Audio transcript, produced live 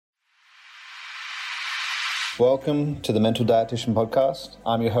Welcome to the Mental Dietitian Podcast.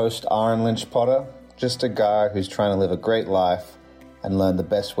 I'm your host, Aaron Lynch Potter, just a guy who's trying to live a great life and learn the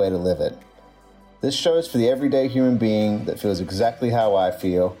best way to live it. This show is for the everyday human being that feels exactly how I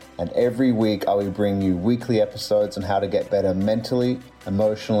feel, and every week I will bring you weekly episodes on how to get better mentally,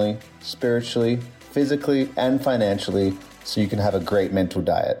 emotionally, spiritually, physically, and financially so you can have a great mental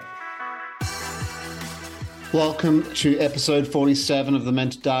diet. Welcome to episode 47 of the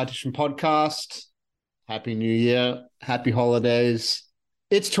Mental Dietitian Podcast. Happy New Year. Happy holidays.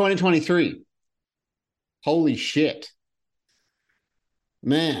 It's 2023. Holy shit.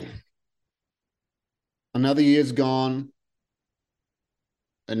 Man. Another year's gone.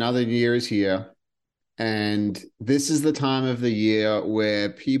 Another year is here. And this is the time of the year where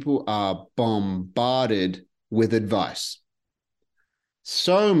people are bombarded with advice.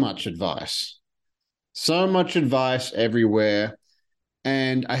 So much advice. So much advice everywhere.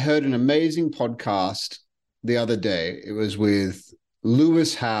 And I heard an amazing podcast the other day. It was with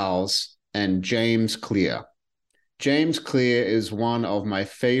Lewis Howes and James Clear. James Clear is one of my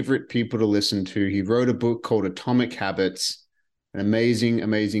favorite people to listen to. He wrote a book called Atomic Habits, an amazing,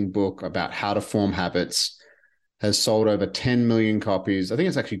 amazing book about how to form habits. Has sold over 10 million copies. I think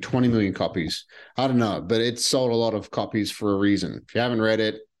it's actually 20 million copies. I don't know, but it's sold a lot of copies for a reason. If you haven't read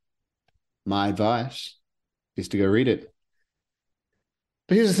it, my advice is to go read it.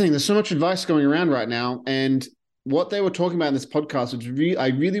 But here's the thing, there's so much advice going around right now, and what they were talking about in this podcast, which I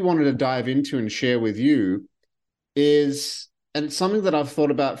really wanted to dive into and share with you, is, and it's something that I've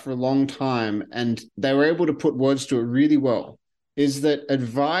thought about for a long time, and they were able to put words to it really well, is that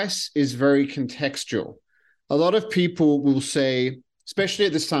advice is very contextual. A lot of people will say, especially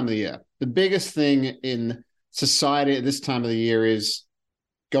at this time of the year, the biggest thing in society at this time of the year is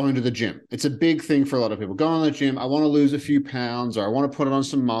going to the gym. It's a big thing for a lot of people. Going to the gym, I want to lose a few pounds, or I want to put on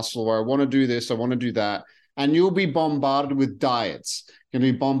some muscle, or I want to do this, I want to do that. And you'll be bombarded with diets. You're going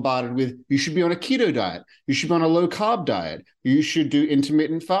to be bombarded with, you should be on a keto diet. You should be on a low carb diet. You should do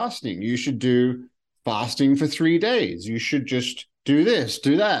intermittent fasting. You should do fasting for 3 days. You should just do this,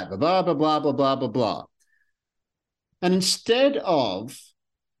 do that, blah, blah, blah, blah, blah, blah, blah. And instead of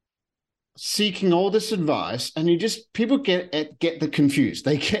seeking all this advice, and people get confused.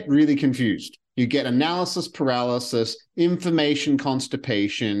 They get really confused. You get analysis paralysis, information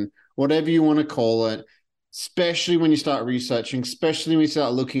constipation, whatever you want to call it, especially when you start researching, especially when you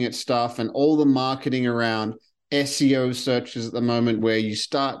start looking at stuff and all the marketing around SEO searches at the moment, where you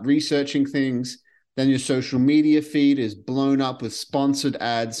start researching things, then your social media feed is blown up with sponsored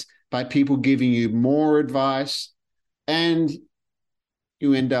ads by people giving you more advice, and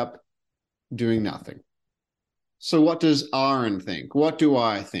you end up doing nothing. So what does Aaron think? What do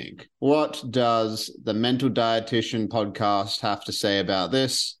I think? What does the Mental Dietitian Podcast have to say about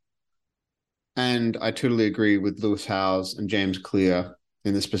this? And I totally agree with Lewis Howes and James Clear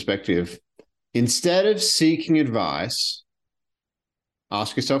in this perspective. Instead of seeking advice,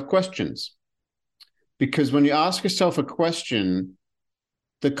 ask yourself questions. Because when you ask yourself a question,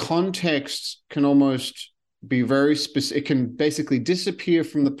 the context can almost be very specific. It can basically disappear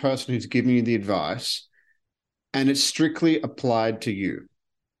from the person who's giving you the advice, and it's strictly applied to you.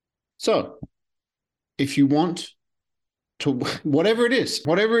 So if you want to, whatever it is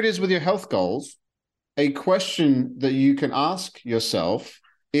with your health goals, a question that you can ask yourself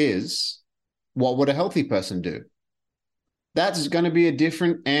is, what would a healthy person do? That's going to be a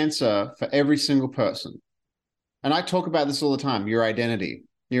different answer for every single person. And I talk about this all the time, your identity.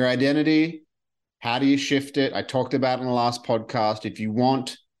 How do you shift it? I talked about it in the last podcast. If you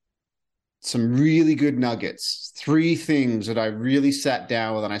want some really good nuggets, 3 things that I really sat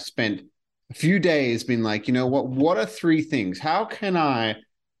down with and I spent a few days being like, you know what are 3 things? How can I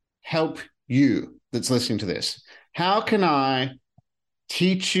help you that's listening to this? How can I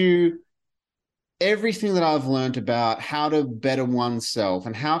teach you everything that I've learned about how to better oneself,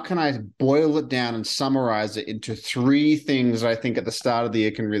 and how can I boil it down and summarize it into 3 things that I think at the start of the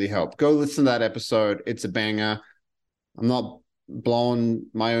year can really help? Go listen to that episode. It's a banger. I'm not blowing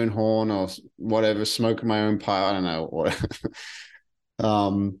my own horn or whatever, smoking my own pipe. I don't know.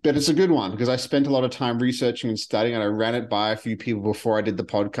 But it's a good one because I spent a lot of time researching and studying, and I ran it by a few people before I did the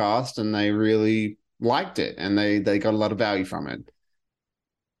podcast, and they really liked it, and they got a lot of value from it.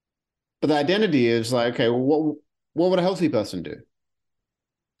 But the identity is like, okay, well, what would a healthy person do?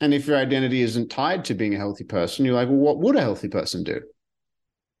 And if your identity isn't tied to being a healthy person, you're like, well, what would a healthy person do?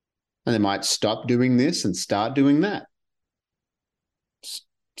 And they might stop doing this and start doing that.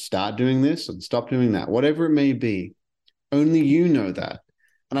 Start doing this and stop doing that. Whatever it may be, only you know that.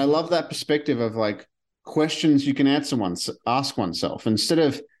 And I love that perspective of like questions you can ask oneself instead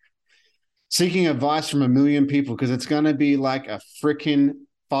of seeking advice from a million people, because it's going to be like a freaking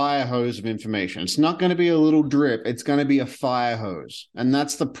fire hose of information. It's not going to be a little drip. It's going to be a fire hose. And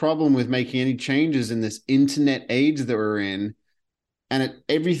that's the problem with making any changes in this internet age that we're in. And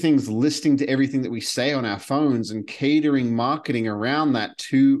everything's listening to everything that we say on our phones and catering marketing around that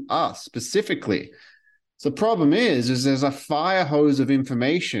to us specifically. So the problem is there's a fire hose of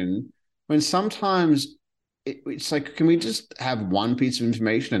information when sometimes it's like, can we just have one piece of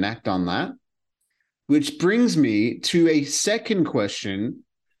information and act on that? Which brings me to a second question,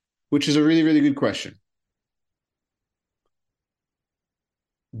 which is a really, really good question.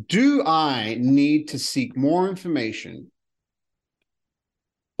 Do I need to seek more information,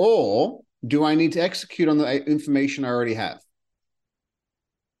 or do I need to execute on the information I already have?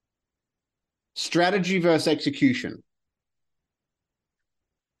 Strategy versus execution.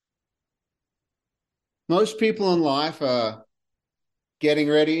 Most people in life are getting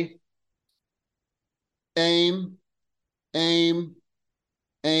ready, aim, aim,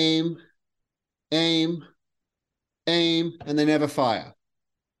 aim, aim, aim, and they never fire.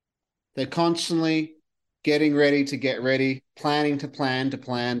 They're constantly getting ready to get ready, planning to plan, to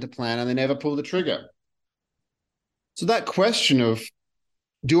plan, to plan, and they never pull the trigger. So that question of,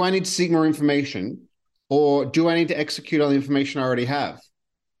 do I need to seek more information, or do I need to execute on the information I already have?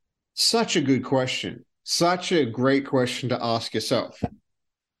 Such a good question. Such a great question to ask yourself.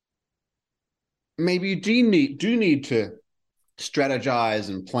 Maybe you do need to strategize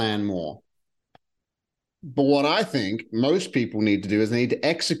and plan more. But what I think most people need to do is they need to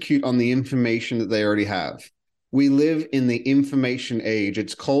execute on the information that they already have. We live in the information age.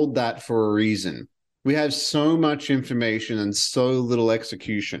 It's called that for a reason. We have so much information and so little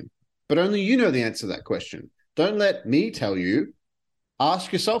execution. But only you know the answer to that question. Don't let me tell you.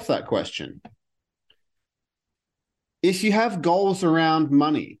 Ask yourself that question. If you have goals around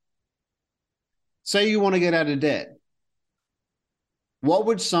money, say you want to get out of debt, what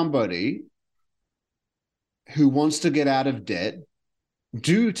would somebody who wants to get out of debt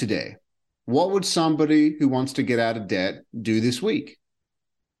do today? What would somebody who wants to get out of debt do this week?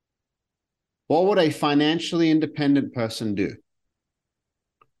 What would a financially independent person do?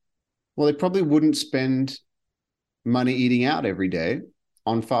 Well, they probably wouldn't spend money eating out every day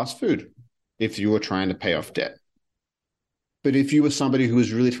on fast food if you were trying to pay off debt. But if you were somebody who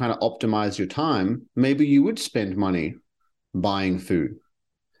was really trying to optimize your time, maybe you would spend money buying food.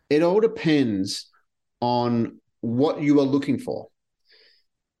 It all depends on what you are looking for.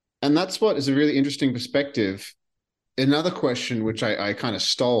 And that's what is a really interesting perspective. Another question, which I kind of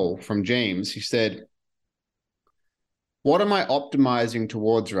stole from James, he said, what am I optimizing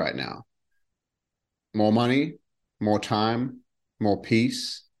towards right now? More money, more time, more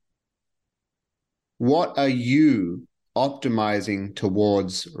peace? What are you optimizing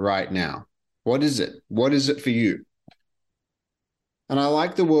towards right now? What is it? What is it for you? And I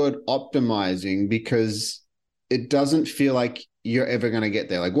like the word optimizing because it doesn't feel like you're ever going to get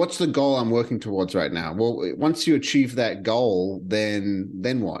there. Like, what's the goal I'm working towards right now? Well, once you achieve that goal, then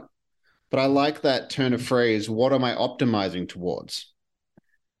what? But I like that turn of phrase, what am I optimizing towards?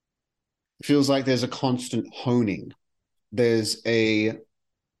 It feels like there's a constant honing. You can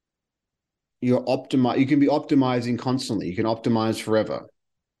be optimizing constantly. You can optimize forever.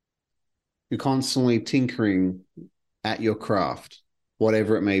 You're constantly tinkering at your craft,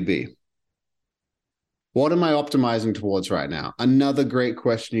 whatever it may be. What am I optimizing towards right now? Another great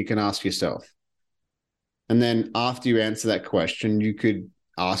question you can ask yourself. And then after you answer that question, you could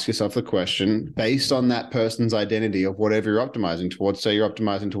ask yourself the question based on that person's identity of whatever you're optimizing towards. Say you're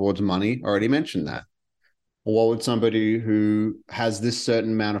optimizing towards money. I already mentioned that. Or what would somebody who has this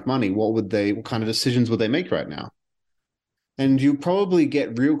certain amount of money, what kind of decisions would they make right now? And you probably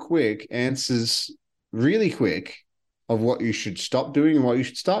get answers really quick of what you should stop doing and what you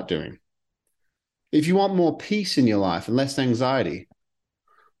should start doing. If you want more peace in your life and less anxiety,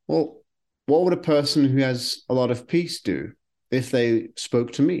 well, what would a person who has a lot of peace do if they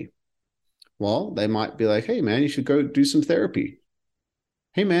spoke to me? Well, they might be like, hey, man, you should go do some therapy.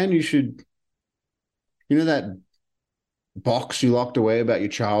 Hey, man, you know that box you locked away about your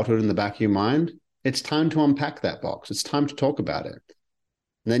childhood in the back of your mind? It's time to unpack that box. It's time to talk about it.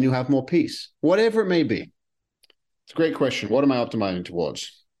 And then you'll have more peace, whatever it may be. It's a great question. What am I optimizing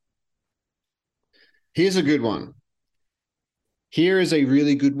towards? Here's a good one. Here is a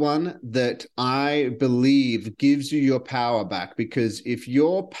really good one that I believe gives you your power back, because if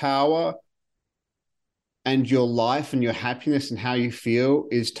your power and your life and your happiness and how you feel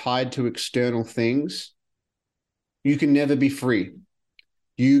is tied to external things, you can never be free.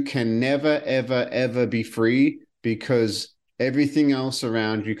 You can never, ever, ever be free, because Everything else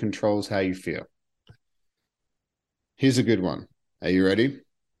around you controls how you feel. Here's a good one. Are you ready?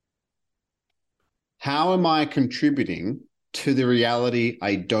 How am I contributing to the reality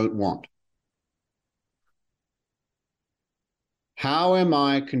I don't want? How am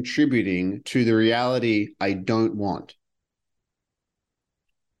I contributing to the reality I don't want?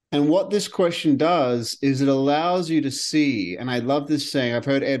 And what this question does is it allows you to see, and I love this saying, I've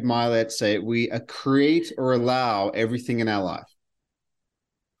heard Ed Mylett say it, we create or allow everything in our life.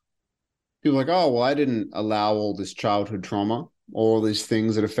 People are like, oh, well, I didn't allow all this childhood trauma, all these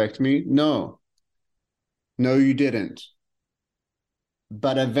things that affect me. No, you didn't.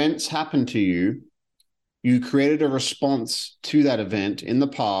 But events happened to you. You created a response to that event in the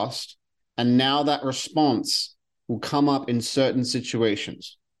past, and now that response will come up in certain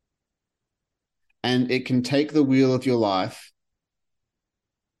situations. And it can take the wheel of your life.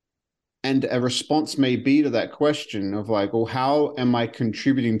 And a response may be to that question of like, well, how am I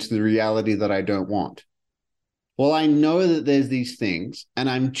contributing to the reality that I don't want? Well, I know that there's these things, and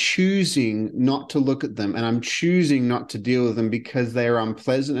I'm choosing not to look at them, and I'm choosing not to deal with them because they are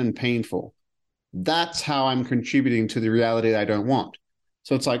unpleasant and painful. That's how I'm contributing to the reality that I don't want.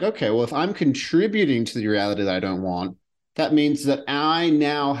 So it's like, okay, well, if I'm contributing to the reality that I don't want, that means that I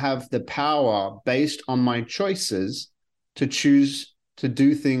now have the power based on my choices to choose to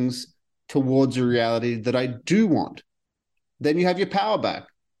do things towards a reality that I do want. Then you have your power back.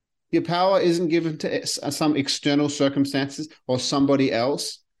 Your power isn't given to some external circumstances or somebody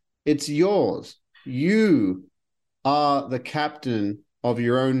else. It's yours. You are the captain of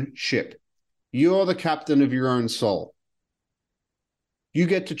your own ship. You're the captain of your own soul. You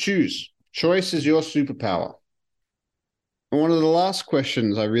get to choose. Choice is your superpower. And one of the last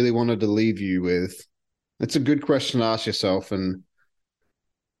questions I really wanted to leave you with, it's a good question to ask yourself. And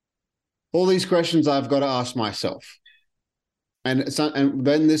all these questions I've got to ask myself. And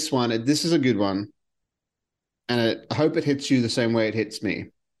then this one, this is a good one. And I hope it hits you the same way it hits me.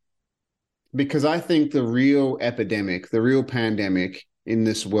 Because I think the real epidemic, the real pandemic in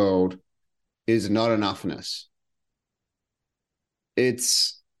this world is not enoughness.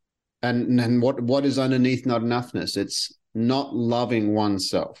 And what is underneath not enoughness? It's not loving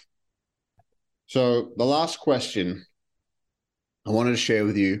oneself. So the last question I wanted to share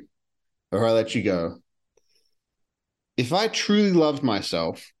with you before I let you go. If I truly loved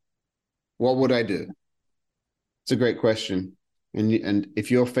myself, what would I do? It's a great question. And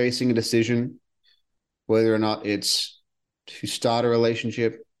if you're facing a decision, whether or not it's to start a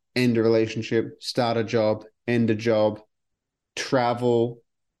relationship, end a relationship, start a job, end a job, travel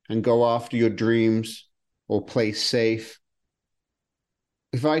and go after your dreams or play safe.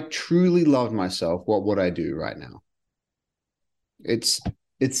 If I truly loved myself, what would I do right now? It's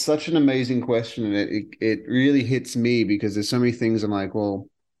such an amazing question, and it really hits me because there's so many things I'm like, well,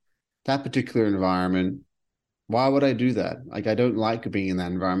 that particular environment, why would I do that? Like, I don't like being in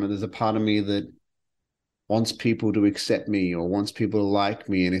that environment. There's a part of me that wants people to accept me or wants people to like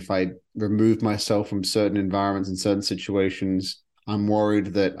me. And if I remove myself from certain environments and certain situations, I'm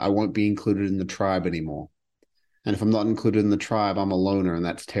worried that I won't be included in the tribe anymore. And if I'm not included in the tribe, I'm a loner, and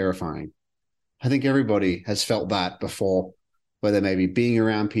that's terrifying. I think everybody has felt that before, whether maybe being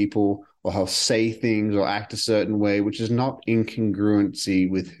around people or how say things or act a certain way, which is not in congruency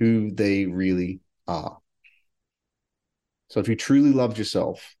with who they really are. So if you truly loved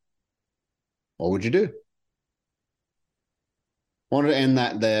yourself, what would you do? I wanted to end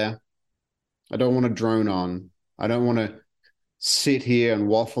that there. I don't want to drone on. I don't want to sit here and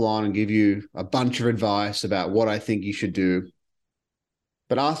waffle on and give you a bunch of advice about what I think you should do.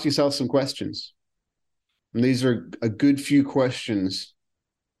 But ask yourself some questions. And these are a good few questions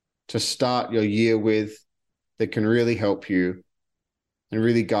to start your year with that can really help you and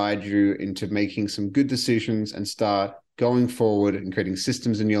really guide you into making some good decisions and start going forward and creating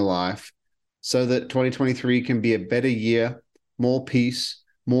systems in your life so that 2023 can be a better year, more peace,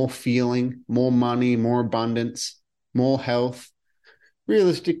 more feeling, more money, more abundance, more health,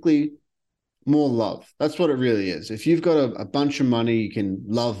 realistically, more love. That's what it really is. If you've got a bunch of money, you can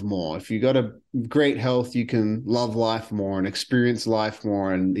love more. If you've got a great health, you can love life more and experience life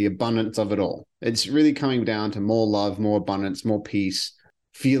more and the abundance of it all. It's really coming down to more love, more abundance, more peace,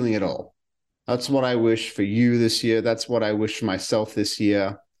 feeling it all. That's what I wish for you this year. That's what I wish for myself this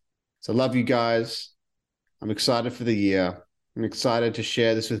year. So love you guys. I'm excited for the year. I'm excited to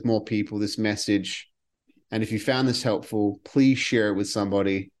share this with more people, this message. And if you found this helpful, please share it with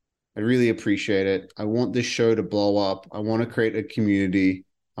somebody. I really appreciate it. I want this show to blow up. I want to create a community.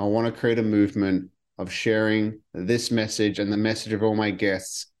 I want to create a movement of sharing this message and the message of all my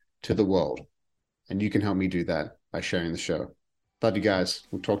guests to the world. And you can help me do that. by sharing the show. Love you guys.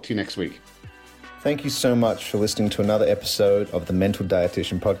 We'll talk to you next week. Thank you so much for listening to another episode of the Mental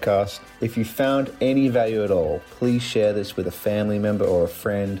Dietitian Podcast. If you found any value at all, please share this with a family member or a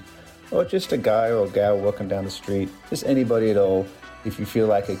friend, or just a guy or a gal walking down the street, just anybody at all, if you feel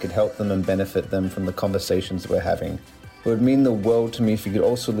like it could help them and benefit them from the conversations we're having. It would mean the world to me if you could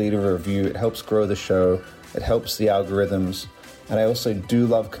also leave a review. It helps grow the show, it helps the algorithms, and I also do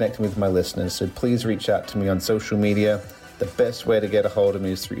love connecting with my listeners, so please reach out to me on social media. The best way to get a hold of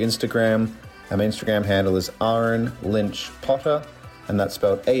me is through Instagram. My Instagram handle is Aaron Lynch Potter, and that's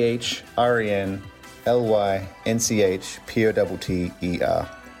spelled AHRENLYNCHPOTTER.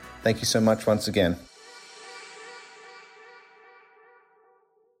 Thank you so much once again.